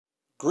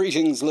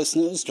Greetings,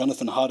 listeners.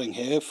 Jonathan Harding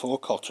here for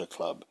Culture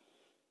Club.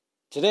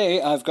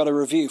 Today I've got a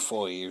review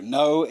for you.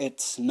 No,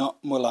 it's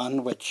not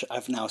Mulan, which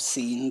I've now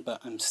seen,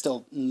 but I'm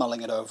still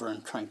mulling it over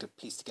and trying to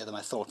piece together my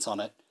thoughts on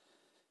it.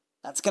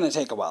 That's going to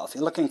take a while. If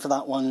you're looking for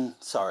that one,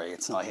 sorry,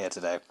 it's not here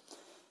today.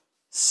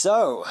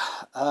 So,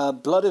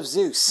 Blood of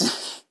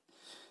Zeus.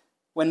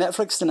 When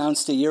Netflix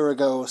announced a year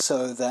ago or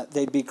so that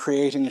they'd be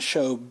creating a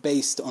show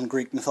based on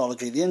Greek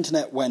mythology, the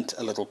internet went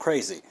a little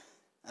crazy,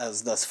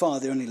 as thus far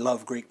the only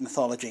love Greek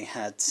mythology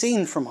had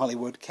seen from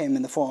Hollywood came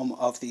in the form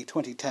of the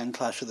 2010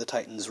 Clash of the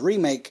Titans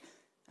remake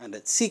and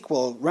its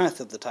sequel,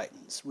 Wrath of the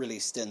Titans,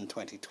 released in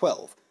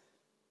 2012.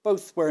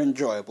 Both were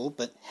enjoyable,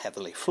 but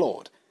heavily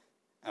flawed.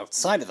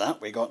 Outside of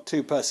that, we got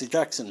two Percy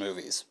Jackson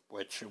movies,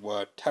 which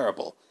were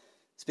terrible.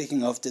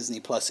 Speaking of, Disney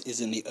Plus is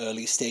in the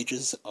early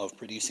stages of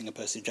producing a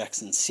Percy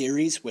Jackson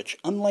series, which,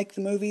 unlike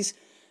the movies,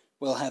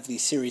 will have the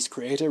series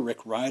creator,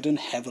 Rick Riordan,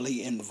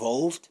 heavily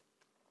involved.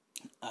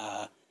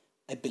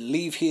 I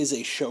believe he is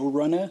a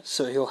showrunner,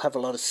 so he'll have a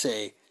lot of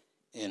say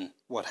in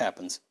what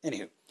happens.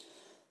 Anywho.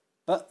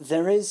 But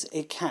there is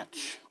a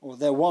catch, or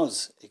there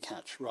was a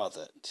catch,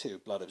 rather, to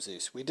Blood of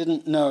Zeus. We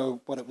didn't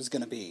know what it was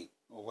going to be,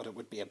 or what it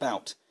would be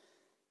about.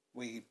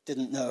 We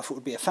didn't know if it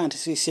would be a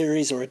fantasy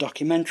series or a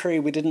documentary.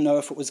 We didn't know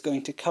if it was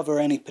going to cover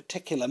any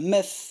particular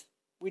myth.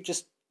 We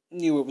just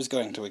knew it was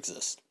going to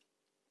exist.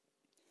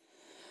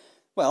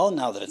 Well,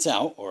 now that it's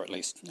out, or at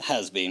least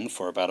has been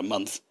for about a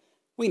month,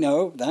 we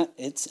know that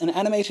it's an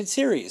animated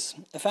series,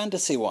 a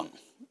fantasy one.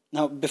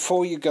 Now,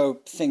 before you go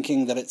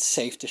thinking that it's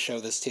safe to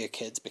show this to your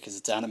kids because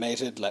it's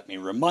animated, let me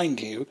remind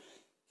you,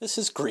 this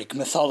is Greek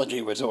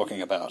mythology we're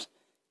talking about.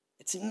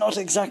 It's not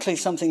exactly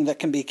something that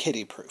can be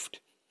kiddie-proofed.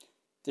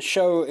 The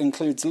show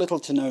includes little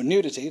to no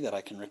nudity that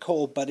I can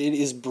recall, but it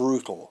is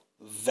brutal.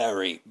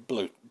 Very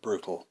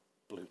brutal.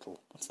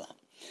 What's that?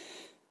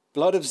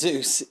 Blood of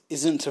Zeus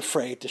isn't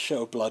afraid to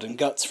show blood and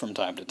guts from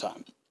time to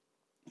time.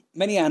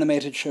 Many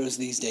animated shows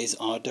these days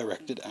are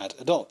directed at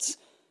adults,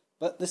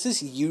 but this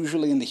is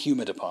usually in the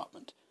humor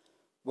department,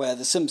 where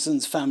The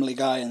Simpsons, Family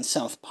Guy, and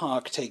South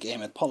Park take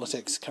aim at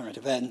politics, current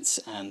events,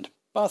 and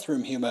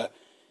bathroom humor.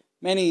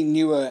 Many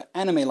newer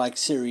anime-like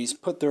series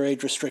put their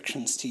age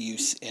restrictions to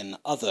use in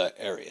other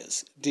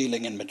areas,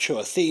 dealing in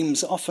mature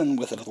themes, often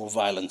with a little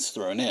violence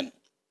thrown in.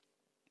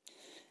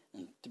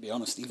 And to be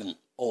honest, even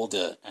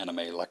older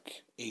anime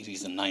like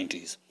 80s and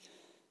 90s.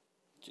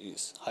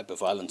 Jeez,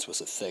 hyperviolence was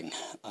a thing.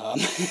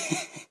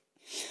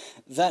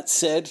 That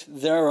said,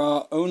 there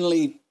are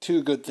only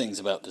two good things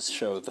about this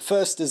show. The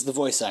first is the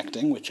voice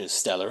acting, which is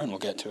stellar, and we'll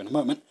get to in a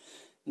moment.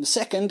 And the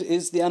second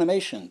is the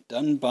animation,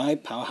 done by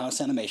Powerhouse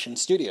Animation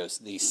Studios,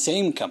 the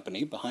same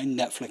company behind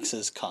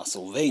Netflix's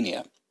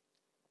Castlevania.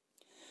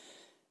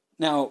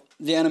 Now,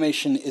 the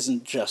animation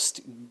isn't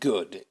just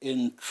good.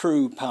 In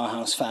true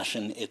Powerhouse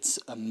fashion, it's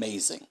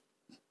amazing.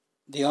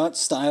 The art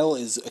style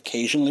is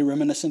occasionally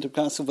reminiscent of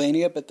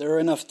Castlevania, but there are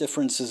enough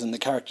differences in the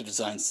character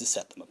designs to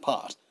set them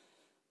apart.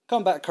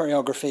 Combat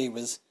choreography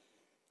was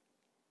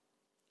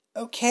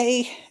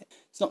okay.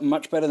 It's not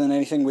much better than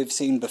anything we've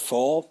seen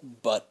before,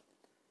 but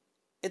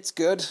it's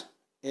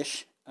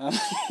good-ish.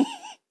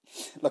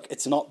 Look,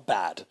 it's not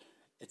bad.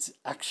 It's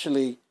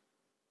actually...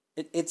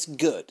 It's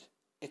good.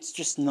 It's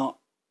just not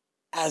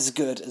as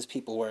good as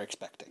people were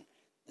expecting,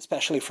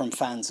 especially from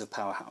fans of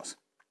Powerhouse.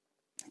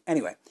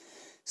 Anyway,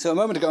 so a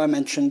moment ago I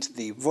mentioned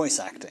the voice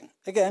acting.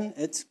 Again,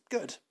 it's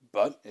good,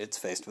 but it's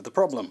faced with a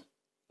problem.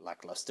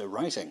 Lackluster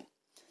writing.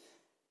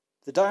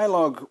 The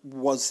dialogue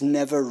was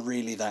never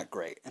really that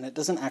great, and it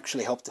doesn't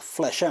actually help to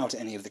flesh out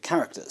any of the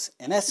characters.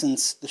 In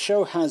essence, the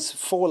show has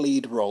 4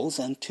 lead roles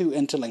and 2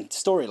 interlinked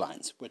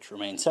storylines, which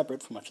remain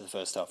separate for much of the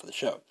first half of the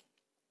show.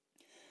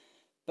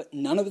 But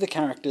none of the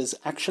characters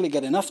actually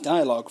get enough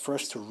dialogue for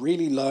us to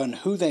really learn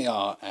who they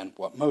are and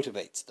what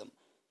motivates them.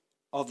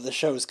 Of the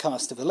show's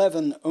cast of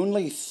 11,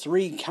 only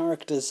 3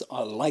 characters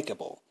are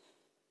likable.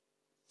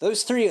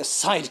 Those 3 are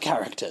side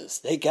characters.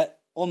 They get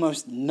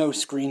almost no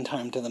screen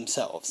time to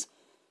themselves.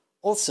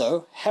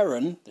 Also,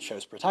 Heron, the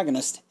show's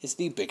protagonist, is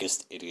the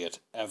biggest idiot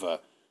ever.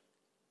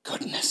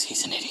 Goodness,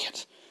 he's an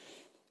idiot.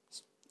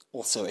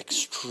 Also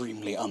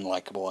extremely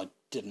unlikable. I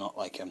did not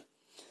like him.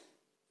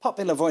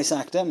 Popular voice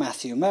actor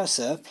Matthew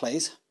Mercer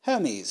plays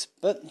Hermes,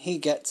 but he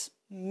gets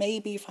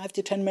maybe 5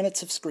 to 10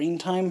 minutes of screen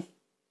time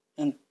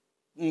and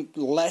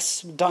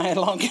less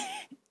dialogue.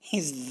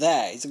 He's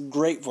there. He's a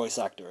great voice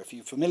actor. If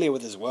you're familiar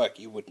with his work,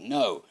 you would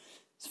know.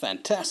 It's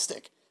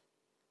fantastic.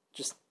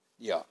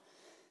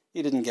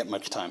 He didn't get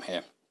much time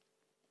here.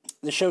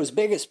 The show's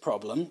biggest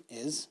problem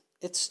is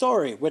its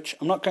story, which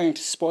I'm not going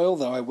to spoil,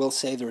 though I will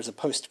say there is a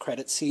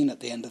post-credit scene at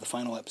the end of the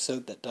final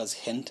episode that does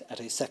hint at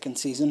a second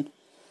season.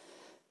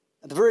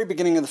 At the very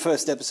beginning of the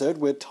first episode,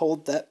 we're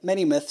told that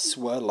many myths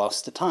were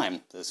lost to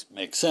time. This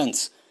makes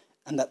sense.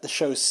 And that the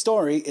show's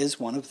story is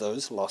one of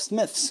those lost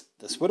myths.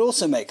 This would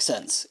also make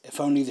sense, if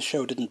only the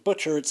show didn't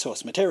butcher its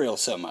source material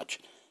so much.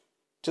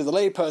 To the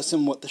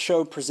layperson, what the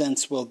show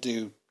presents will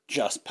do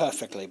just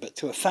perfectly, but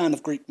to a fan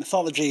of Greek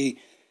mythology,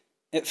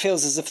 it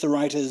feels as if the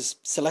writers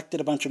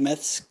selected a bunch of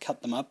myths,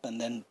 cut them up, and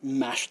then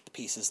mashed the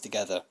pieces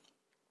together.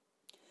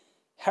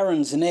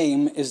 Heron's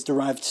name is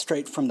derived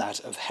straight from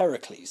that of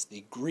Heracles,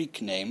 the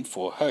Greek name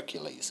for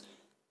Hercules.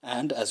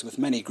 And, as with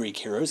many Greek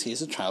heroes, he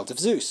is a child of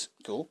Zeus.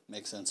 Cool,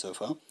 makes sense so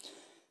far.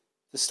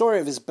 The story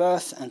of his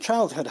birth and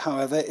childhood,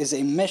 however, is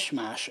a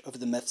mishmash of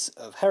the myths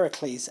of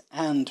Heracles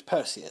and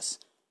Perseus.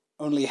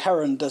 Only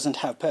Heron doesn't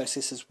have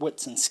Perseus'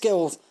 wits and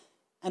skills,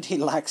 and he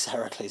lacks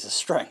Heracles'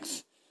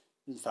 strength.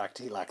 In fact,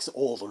 he lacks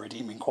all the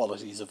redeeming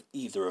qualities of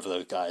either of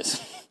those guys.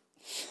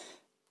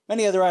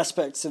 Many other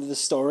aspects of the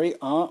story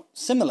are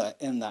similar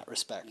in that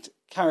respect.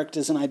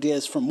 Characters and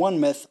ideas from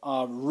one myth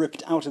are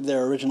ripped out of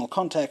their original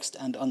context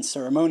and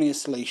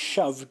unceremoniously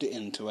shoved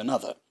into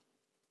another.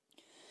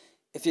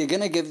 If you're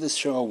going to give this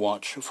show a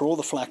watch, for all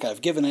the flack I've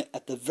given it,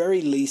 at the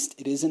very least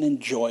it is an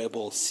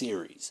enjoyable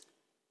series.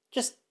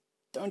 Just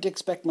don't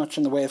expect much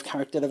in the way of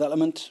character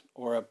development,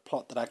 or a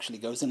plot that actually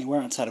goes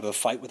anywhere outside of a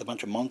fight with a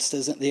bunch of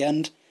monsters at the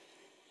end.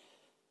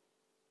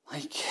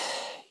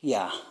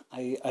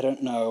 I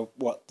don't know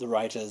what the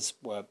writers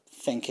were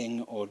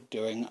thinking or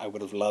doing. I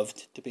would have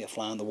loved to be a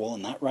fly on the wall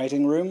in that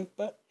writing room,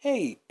 but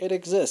hey, it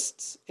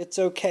exists. It's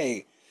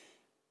okay.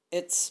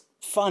 It's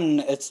fun.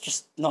 It's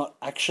just not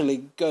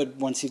actually good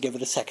once you give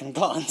it a second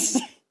glance.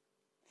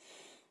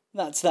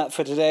 That's that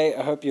for today.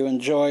 I hope you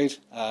enjoyed.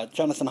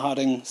 Jonathan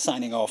Harding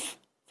signing off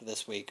for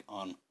this week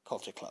on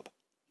Culture Club.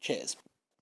 Cheers.